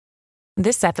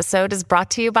This episode is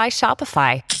brought to you by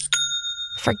Shopify.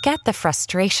 Forget the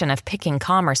frustration of picking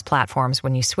commerce platforms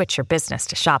when you switch your business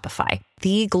to Shopify,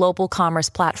 the global commerce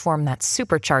platform that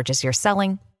supercharges your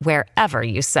selling wherever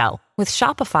you sell. With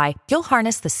Shopify, you'll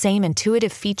harness the same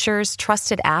intuitive features,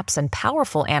 trusted apps, and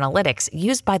powerful analytics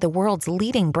used by the world's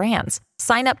leading brands.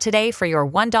 Sign up today for your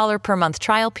 $1 per month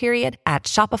trial period at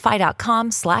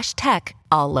shopify.com/tech,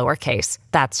 all lowercase.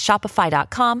 That's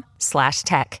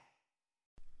shopify.com/tech.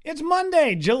 It's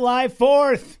Monday, July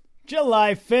 4th,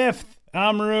 July 5th.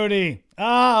 I'm Rudy.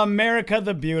 America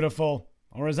the Beautiful.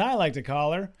 Or as I like to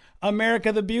call her,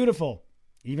 America the Beautiful.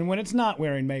 Even when it's not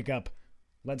wearing makeup.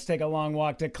 Let's take a long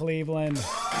walk to Cleveland.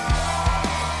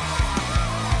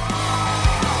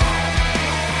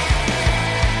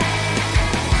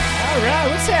 All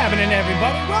right, what's happening,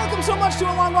 everybody? Welcome so much to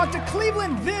A Long Walk to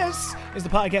Cleveland. This is the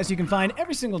podcast you can find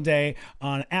every single day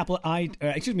on Apple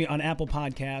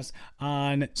Podcasts,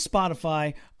 on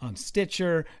Spotify, on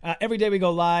Stitcher. Every day we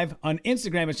go live on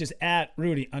Instagram. It's just at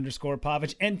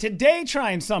Rudy_Povich. And today,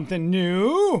 trying something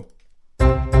new.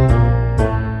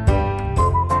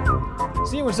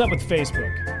 See what's up with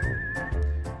Facebook.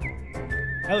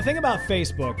 Now, the thing about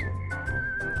Facebook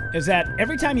is that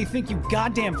every time you think you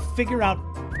goddamn figure out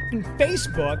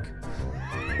Facebook,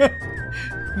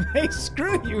 they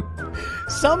screw you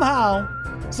somehow,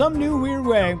 some new weird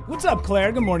way. What's up,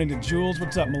 Claire? Good morning to Jules.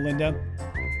 What's up, Melinda?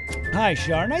 Hi,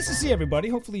 Shar. Nice to see everybody.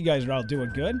 Hopefully you guys are all doing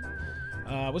good.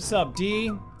 What's up, D?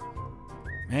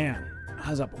 Man, I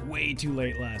was up way too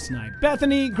late last night.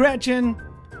 Bethany, Gretchen,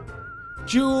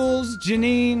 Jules,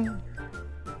 Janine.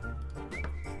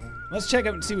 Let's check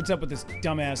out and see what's up with this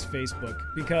dumbass Facebook,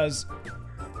 because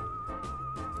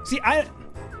see,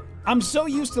 I'm so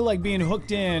used to like being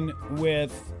hooked in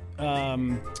with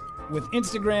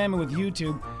Instagram and with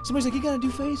YouTube. Somebody's like, you gotta do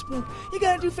Facebook. You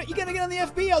gotta get on the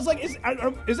FB. I was like, is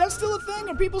that still a thing?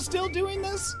 Are people still doing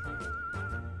this?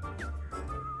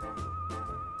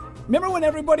 Remember when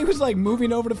everybody was like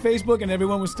moving over to Facebook and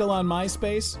everyone was still on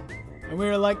MySpace? And we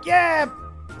were like, yeah,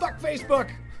 fuck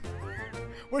Facebook.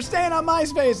 We're staying on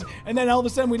MySpace. And then all of a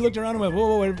sudden we looked around and went,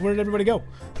 whoa, where did everybody go?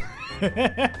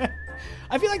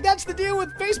 I feel like that's the deal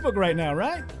with Facebook right now,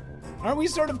 right? Aren't we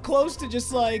sort of close to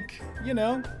just like,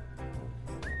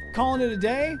 calling it a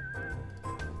day?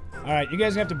 All right, you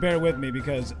guys have to bear with me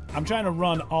because I'm trying to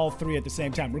run all three at the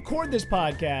same time. Record this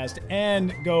podcast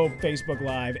and go Facebook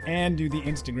Live and do the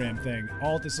Instagram thing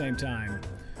all at the same time.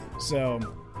 So,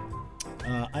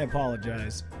 I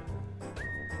apologize.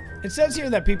 It says here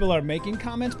that people are making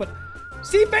comments, but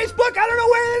see, Facebook, I don't know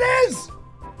where it is!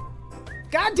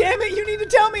 God damn it, you need to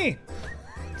tell me!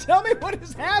 Tell me what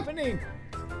is happening!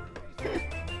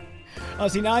 Oh,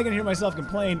 see, now I can hear myself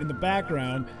complain in the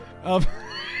background of...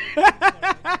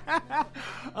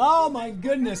 Oh my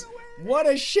goodness, what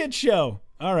a shit show!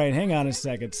 Alright, hang on a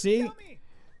second, see?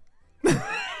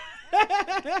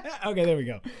 Okay, there we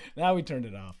go. Now we turned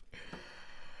it off.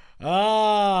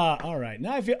 All right.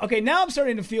 Now I feel okay. Now I'm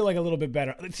starting to feel like a little bit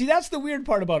better. See, that's the weird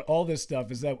part about all this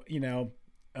stuff is that,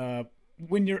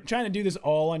 when you're trying to do this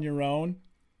all on your own,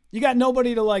 you got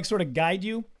nobody to like sort of guide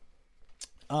you.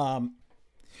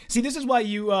 See, this is why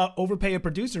you overpay a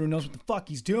producer who knows what the fuck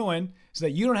he's doing so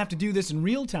that you don't have to do this in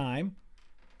real time.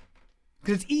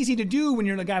 Because it's easy to do when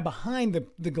you're the guy behind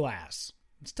the glass.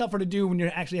 It's tougher to do when you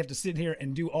actually have to sit here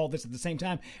and do all this at the same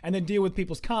time and then deal with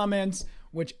people's comments,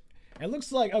 which it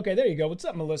looks like, okay, there you go. What's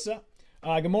up, Melissa?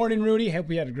 Good morning, Rudy. Hope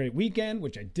you had a great weekend,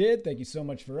 which I did. Thank you so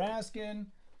much for asking.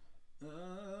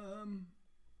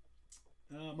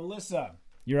 Melissa,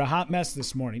 you're a hot mess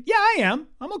this morning. Yeah, I am.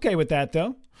 I'm okay with that,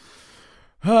 though.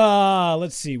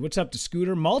 Let's see. What's up to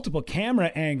Scooter? Multiple camera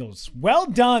angles. Well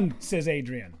done, says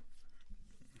Adrian.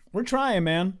 We're trying,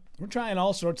 man. We're trying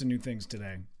all sorts of new things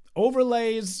today.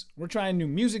 Overlays. We're trying new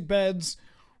music beds.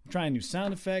 We're trying new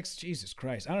sound effects. Jesus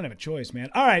Christ. I don't have a choice, man.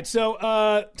 All right. So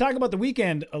talk about the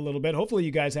weekend a little bit. Hopefully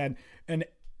you guys had an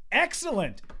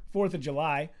excellent 4th of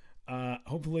July.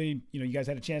 Hopefully, you guys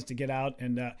had a chance to get out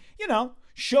and,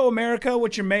 show America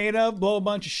what you're made of, blow a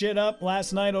bunch of shit up.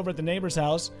 Last night over at the neighbor's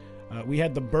house, we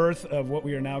had the birth of what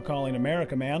we are now calling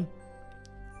America, man.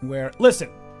 Where, listen,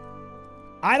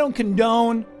 I don't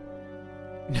condone,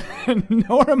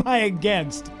 nor am I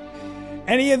against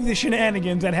any of the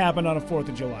shenanigans that happened on a 4th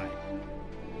of July.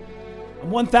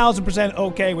 I'm 1,000%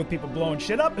 okay with people blowing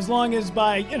shit up as long as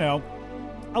by,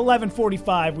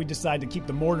 11:45 we decide to keep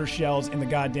the mortar shells in the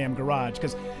goddamn garage.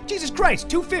 Because, Jesus Christ,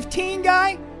 2:15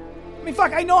 guy? I mean,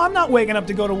 fuck, I know I'm not waking up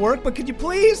to go to work, but could you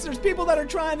please? There's people that are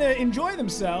trying to enjoy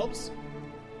themselves.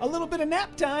 A little bit of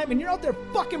nap time, and you're out there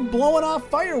fucking blowing off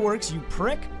fireworks, you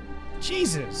prick.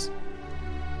 Jesus.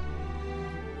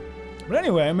 But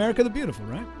anyway, America the Beautiful,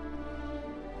 right?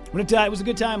 But it was a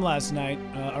good time last night.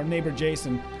 Our neighbor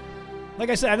Jason, like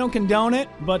I said, I don't condone it,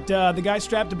 but the guy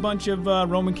strapped a bunch of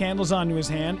Roman candles onto his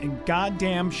hand and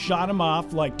goddamn shot him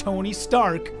off like Tony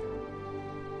Stark.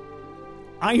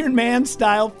 Iron Man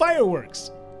style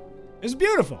fireworks. It was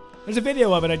beautiful. There's a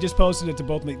video of it. I just posted it to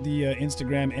both the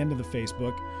Instagram and to the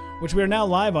Facebook, which we are now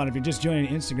live on if you're just joining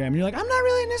Instagram. And you're like, I'm not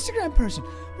really an Instagram person.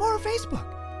 More of Facebook.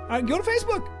 All right, go to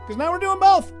Facebook, because now we're doing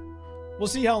both. We'll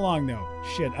see how long, though.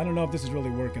 Shit, I don't know if this is really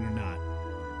working or not.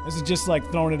 This is just like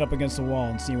throwing it up against the wall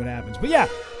and seeing what happens. But yeah,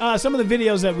 some of the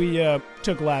videos that we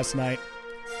took last night,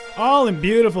 all in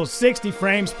beautiful 60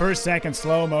 frames per second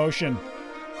slow motion.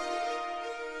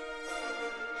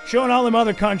 Showing all them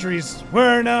other countries,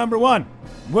 we're number one.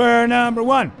 We're number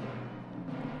one.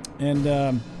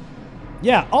 And,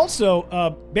 yeah,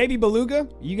 also, Baby Beluga,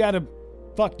 you gotta,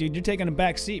 fuck, dude, you're taking a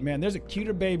back seat, man. There's a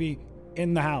cuter baby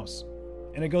in the house.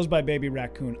 And it goes by Baby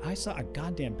Raccoon. I saw a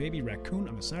goddamn baby raccoon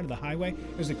on the side of the highway.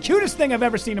 It was the cutest thing I've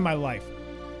ever seen in my life.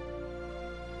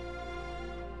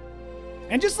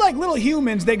 And just like little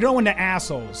humans, they grow into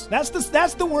assholes. That's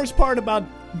the worst part about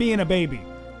being a baby,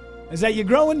 is that you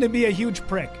grow into be a huge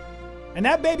prick. And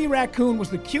that baby raccoon was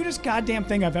the cutest goddamn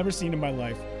thing I've ever seen in my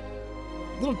life.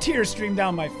 Little tears streamed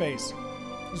down my face.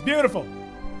 It was beautiful.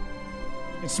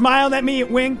 It smiled at me,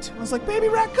 it winked. I was like, Baby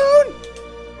Raccoon!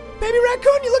 Baby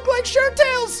Raccoon, you look like Shirt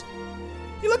Tails!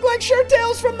 You look like Shirt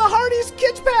Tails from the Hardee's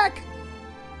Kids Pack!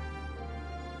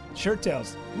 Shirt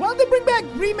Tails. Why don't they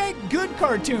remake good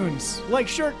cartoons like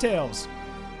Shirt Tails?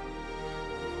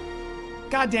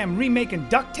 Goddamn, remaking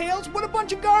DuckTales? What a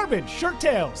bunch of garbage! Shirt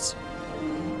Tails.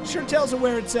 Shirt Tails are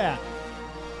where it's at.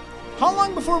 How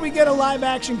long before we get a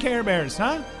live-action Care Bears,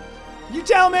 huh? You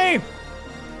tell me!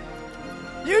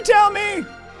 You tell me!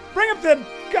 Bring up the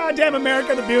goddamn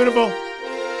America the Beautiful.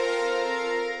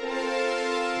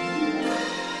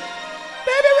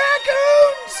 Baby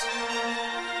raccoons!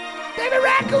 Baby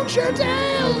raccoon Shirt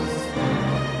Tails!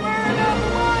 We're number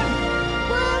one!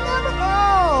 We're number...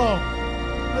 Oh!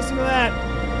 Listen to that.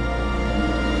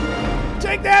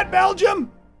 Take that,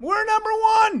 Belgium! We're number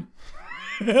one!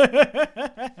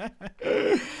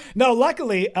 No,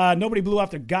 luckily, nobody blew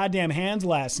off their goddamn hands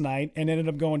last night and ended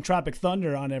up going Tropic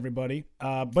Thunder on everybody.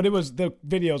 But the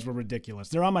videos were ridiculous.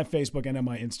 They're on my Facebook and on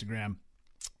my Instagram.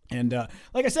 And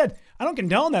like I said, I don't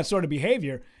condone that sort of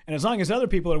behavior. And as long as other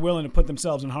people are willing to put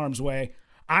themselves in harm's way,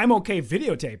 I'm okay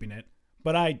videotaping it.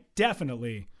 But I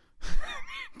definitely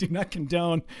do not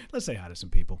condone. Let's say hi to some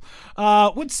people.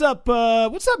 What's up,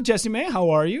 Jesse May? How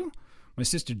are you? My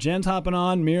sister Jen's hopping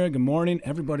on. Mira, good morning.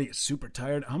 Everybody is super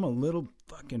tired. I'm a little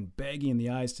fucking baggy in the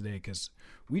eyes today because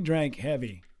we drank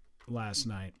heavy last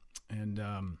night. And,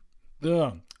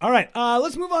 all right,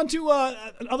 let's move on to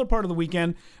another part of the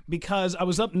weekend because I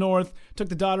was up north, took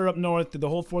the daughter up north, did the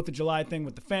whole 4th of July thing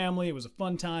with the family. It was a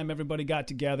fun time. Everybody got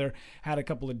together, had a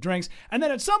couple of drinks. And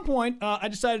then at some point, I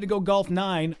decided to go Golf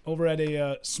 9 over at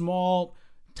a small,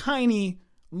 tiny,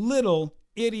 little,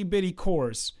 itty-bitty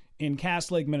course in Cass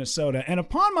Lake, Minnesota. And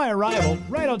upon my arrival,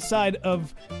 right outside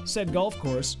of said golf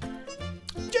course,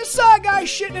 just saw a guy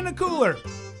shitting in a cooler.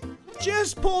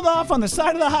 Just pulled off on the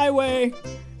side of the highway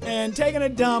and taking a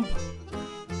dump.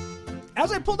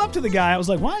 As I pulled up to the guy, I was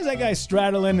like, why is that guy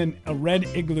straddling in a red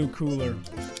Igloo cooler?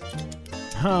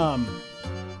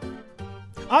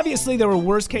 Obviously, there were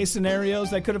worst case scenarios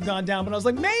that could have gone down, but I was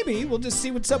like, maybe we'll just see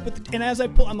what's up with it. And as I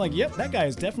pull, I'm like, yep, that guy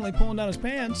is definitely pulling down his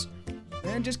pants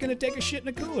and just gonna take a shit in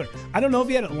a cooler. I don't know if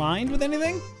he had it lined with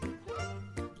anything.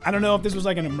 I don't know if this was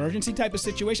like an emergency type of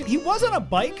situation. He was on a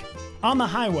bike on the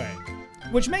highway,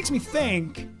 which makes me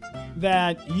think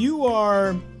that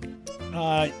you're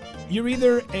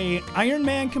either a Iron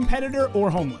Man competitor or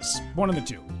homeless. One of the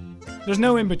two. There's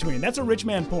no in between. That's a rich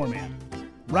man, poor man.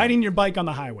 Riding your bike on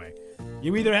the highway.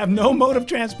 You either have no mode of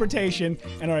transportation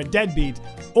and are a deadbeat,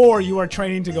 or you are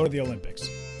training to go to the Olympics.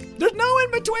 There's no in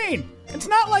between. It's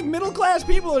not like middle class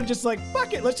people are just like,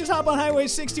 fuck it, let's just hop on Highway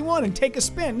 61 and take a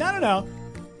spin. No.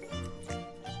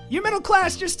 You're middle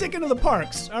class, just sticking to the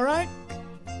parks, all right?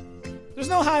 There's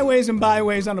no highways and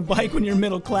byways on a bike when you're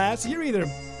middle class. You're either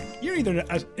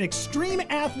an extreme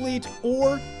athlete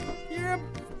or you're a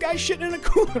guy shitting in a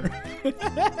cooler.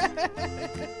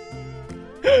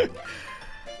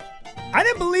 I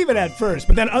didn't believe it at first,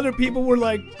 but then other people were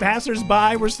like,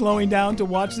 passers-by were slowing down to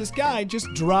watch this guy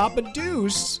just drop a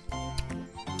deuce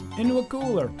into a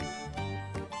cooler.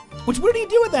 Which, what did he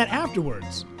do with that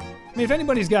afterwards? I mean, if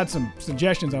anybody's got some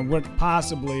suggestions on what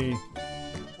possibly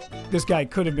this guy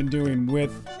could have been doing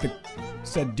with the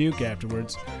said Duke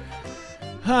afterwards.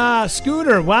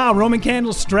 Scooter, wow, Roman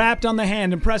candles strapped on the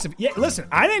hand, impressive. Yeah, listen,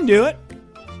 I didn't do it.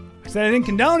 I said I didn't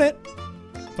condone it.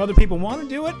 If other people want to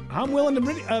do it, I'm willing to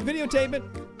videotape it.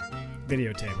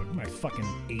 Videotape it. Am I fucking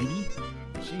 80?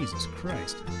 Jesus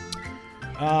Christ.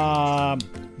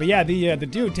 But yeah, the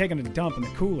dude taking a dump in the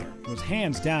cooler was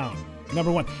hands down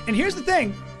number one. And here's the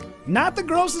thing, not the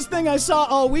grossest thing I saw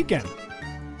all weekend.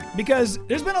 Because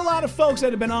there's been a lot of folks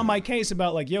that have been on my case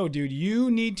about like, yo, dude,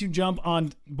 you need to jump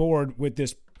on board with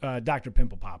this Dr.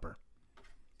 Pimple Popper.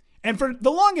 And for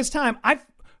the longest time,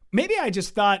 maybe I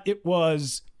just thought it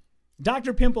was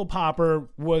Dr. Pimple Popper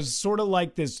was sort of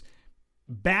like this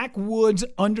backwoods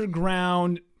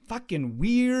underground fucking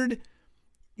weird,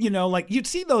 like you'd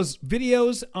see those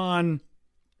videos on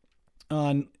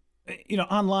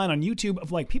online on YouTube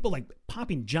of like people like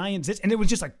popping giant zits, and it was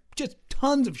just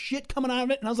tons of shit coming out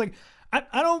of it. And I was like,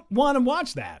 I don't want to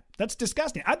watch that. That's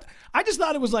disgusting. I just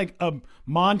thought it was like a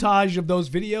montage of those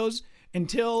videos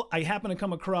until I happened to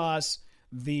come across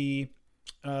the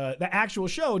actual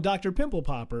show, Dr. Pimple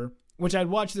Popper, which I'd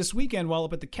watched this weekend while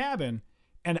up at the cabin.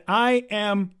 And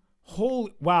that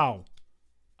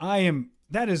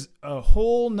is a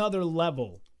whole nother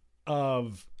level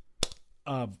of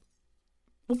well,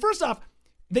 first off,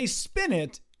 they spin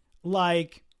it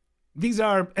like these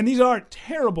are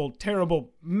terrible,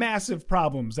 terrible, massive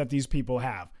problems that these people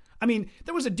have. I mean,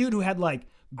 there was a dude who had like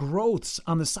growths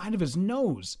on the side of his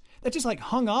nose that just like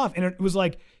hung off, and it was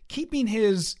like keeping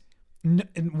his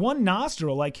one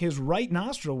nostril, like his right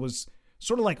nostril was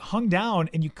sort of like hung down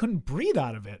and you couldn't breathe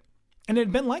out of it. And it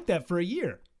had been like that for a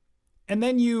year. And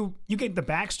then you get the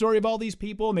backstory of all these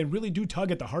people, and they really do tug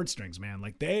at the heartstrings, man.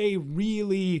 Like they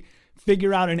really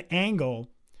figure out an angle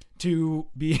to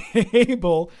be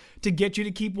able to get you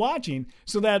to keep watching,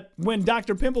 so that when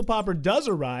Dr. Pimple Popper does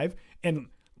arrive and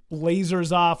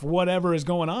lasers off whatever is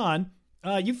going on,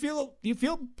 you feel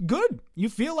good. You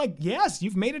feel like, yes,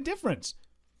 you've made a difference.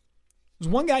 There's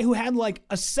one guy who had like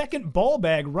a second ball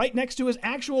bag right next to his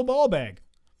actual ball bag.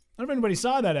 I don't know if anybody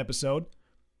saw that episode,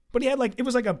 but he had like, it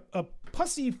was like a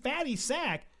pussy fatty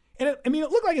sack, and it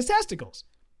looked like his testicles.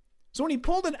 So when he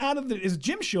pulled it out of his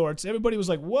gym shorts, everybody was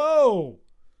like, whoa,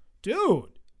 dude,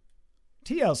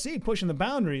 TLC pushing the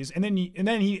boundaries. And then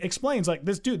he explains like,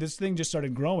 this thing just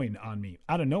started growing on me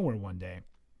out of nowhere one day.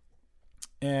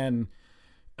 And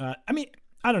I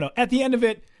don't know. At the end of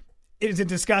it, is it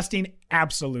disgusting?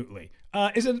 Absolutely.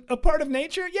 Is it a part of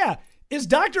nature? Yeah. Is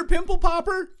Dr. Pimple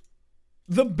Popper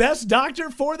the best doctor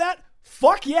for that?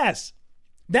 Fuck yes.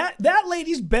 That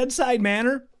lady's bedside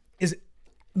manner is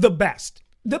the best.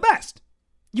 The best.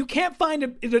 You can't find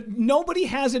it. Nobody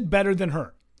has it better than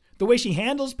her. The way she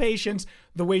handles patients,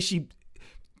 the way she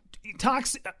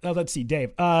talks. Let's see,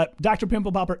 Dave. Dr.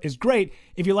 Pimple Popper is great.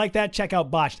 If you like that, check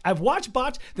out Botched. I've watched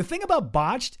Botched. The thing about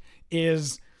Botched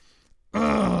is,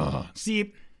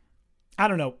 see, I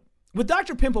don't know. With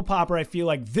Dr. Pimple Popper, I feel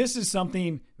like this is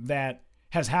something that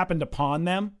has happened upon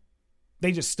them.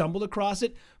 They just stumbled across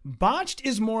it. Botched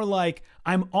is more like,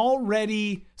 I'm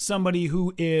already somebody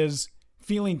who is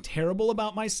feeling terrible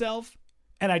about myself,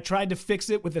 and I tried to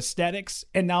fix it with aesthetics,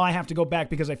 and now I have to go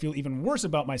back because I feel even worse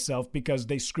about myself because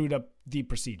they screwed up the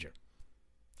procedure.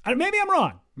 Maybe I'm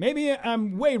wrong. Maybe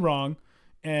I'm way wrong,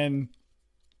 and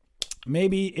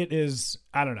maybe it is,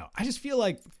 I don't know. I just feel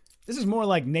like this is more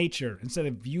like nature instead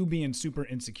of you being super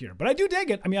insecure. But I do dig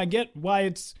it. I mean, I get why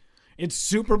it's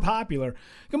super popular.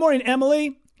 Good morning,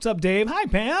 Emily. What's up, Dave? Hi,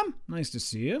 Pam. Nice to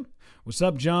see you. What's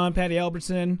up, John? Patty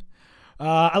Albertson.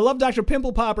 I love Dr.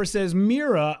 Pimple Popper, says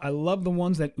Mira. I love the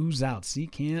ones that ooze out. See,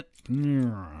 can't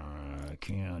do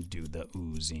the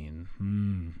oozing.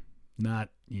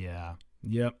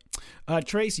 Yep.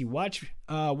 Tracy, watch.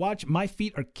 My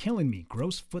feet are killing me.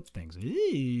 Gross foot things.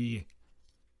 Eee.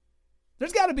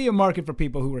 There's got to be a market for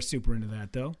people who are super into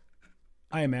that, though,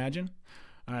 I imagine.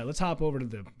 All right, let's hop over to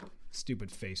the stupid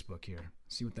Facebook here.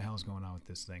 See what the hell's going on with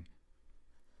this thing.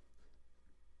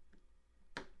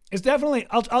 It's definitely,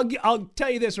 I'll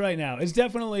tell you this right now. It's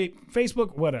definitely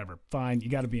Facebook, whatever. Fine, you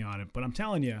got to be on it. But I'm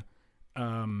telling you,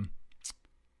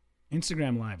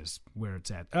 Instagram Live is where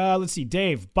it's at. Let's see.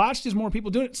 Dave, Botched is more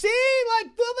people doing it. See? Like,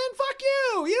 well, then fuck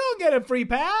you. You don't get a free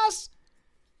pass.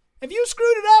 If you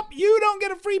screwed it up, you don't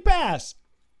get a free pass.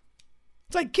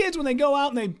 It's like kids when they go out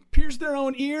and they pierce their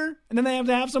own ear, and then they have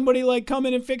to have somebody like come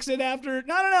in and fix it after.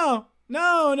 No.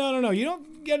 You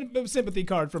don't get a sympathy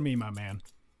card from me, my man.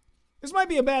 This might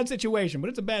be a bad situation, but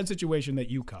it's a bad situation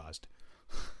that you caused.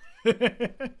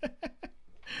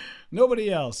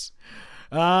 Nobody else.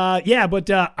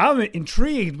 But I'm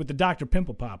intrigued with the Dr.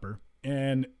 Pimple Popper,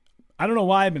 and I don't know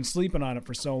why I've been sleeping on it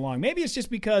for so long. Maybe it's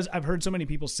just because I've heard so many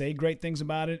people say great things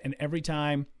about it, and every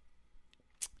time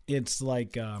it's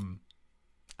like, I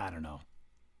don't know.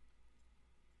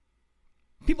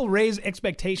 people raise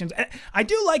expectations. I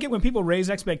do like it when people raise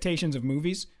expectations of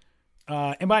movies.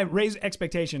 And by raise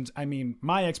expectations, I mean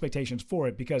my expectations for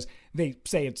it, because they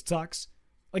say it sucks.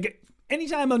 Like,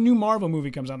 anytime a new Marvel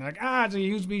movie comes out, they're like, it's a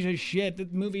huge piece of shit. The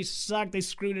movie sucked. They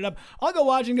screwed it up. I'll go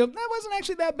watch it and go, that wasn't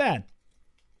actually that bad.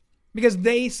 Because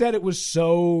they said it was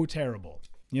so terrible,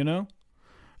 you know?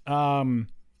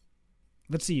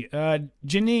 Let's see.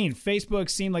 Janine, Facebook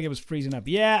seemed like it was freezing up.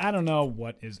 Yeah, I don't know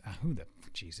what is.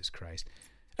 Jesus Christ.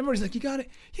 Everybody's like, you gotta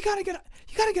get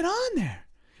on there.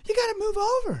 You gotta move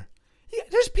over.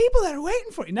 There's people that are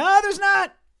waiting for you. No, there's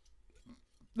not.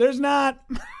 There's not.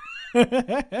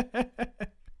 I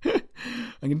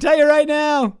can tell you right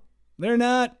now, they're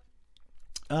not.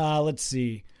 Let's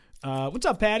see. What's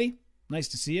up, Patty? Nice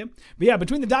to see you. But yeah,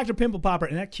 between the Dr. Pimple Popper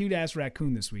and that cute ass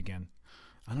raccoon this weekend,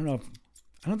 I don't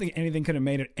think anything could have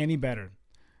made it any better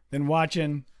than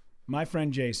watching my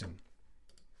friend Jason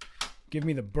give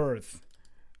me the birth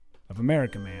of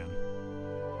America Man.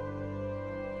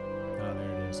 Oh,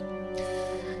 there it is.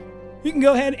 You can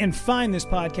go ahead and find this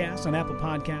podcast on Apple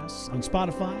Podcasts, on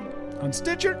Spotify, on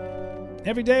Stitcher.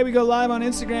 Every day we go live on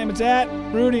Instagram. It's at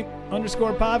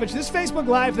Rudy_Povich. This Facebook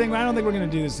Live thing, I don't think we're going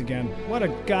to do this again. What a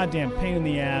goddamn pain in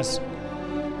the ass.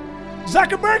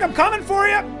 Zuckerberg, I'm coming for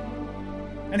you.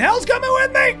 And hell's coming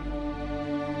with me.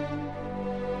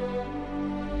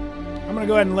 I'm going to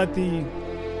go ahead and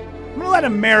let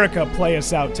America play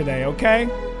us out today, okay?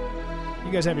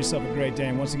 You guys have yourself a great day.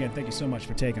 And once again, thank you so much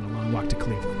for taking a long walk to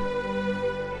Cleveland.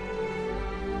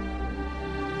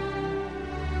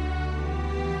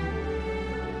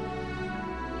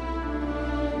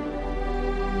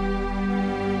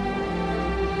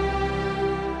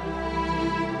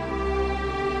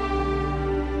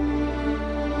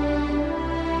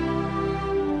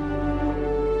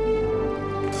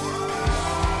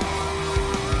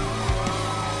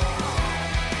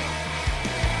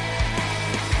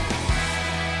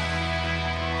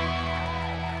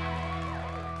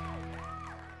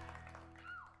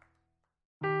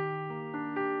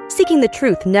 Seeking the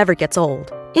truth never gets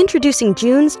old. Introducing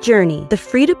June's Journey, the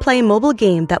free-to-play mobile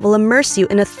game that will immerse you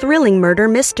in a thrilling murder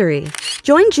mystery.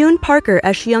 Join June Parker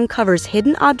as she uncovers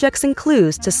hidden objects and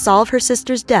clues to solve her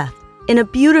sister's death in a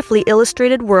beautifully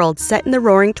illustrated world set in the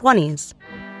Roaring '20s.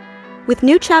 With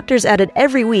new chapters added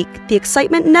every week, the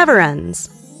excitement never ends.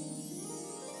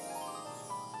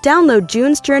 Download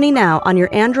June's Journey now on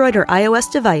your Android or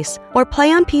iOS device, or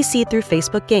play on PC through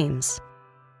Facebook Games.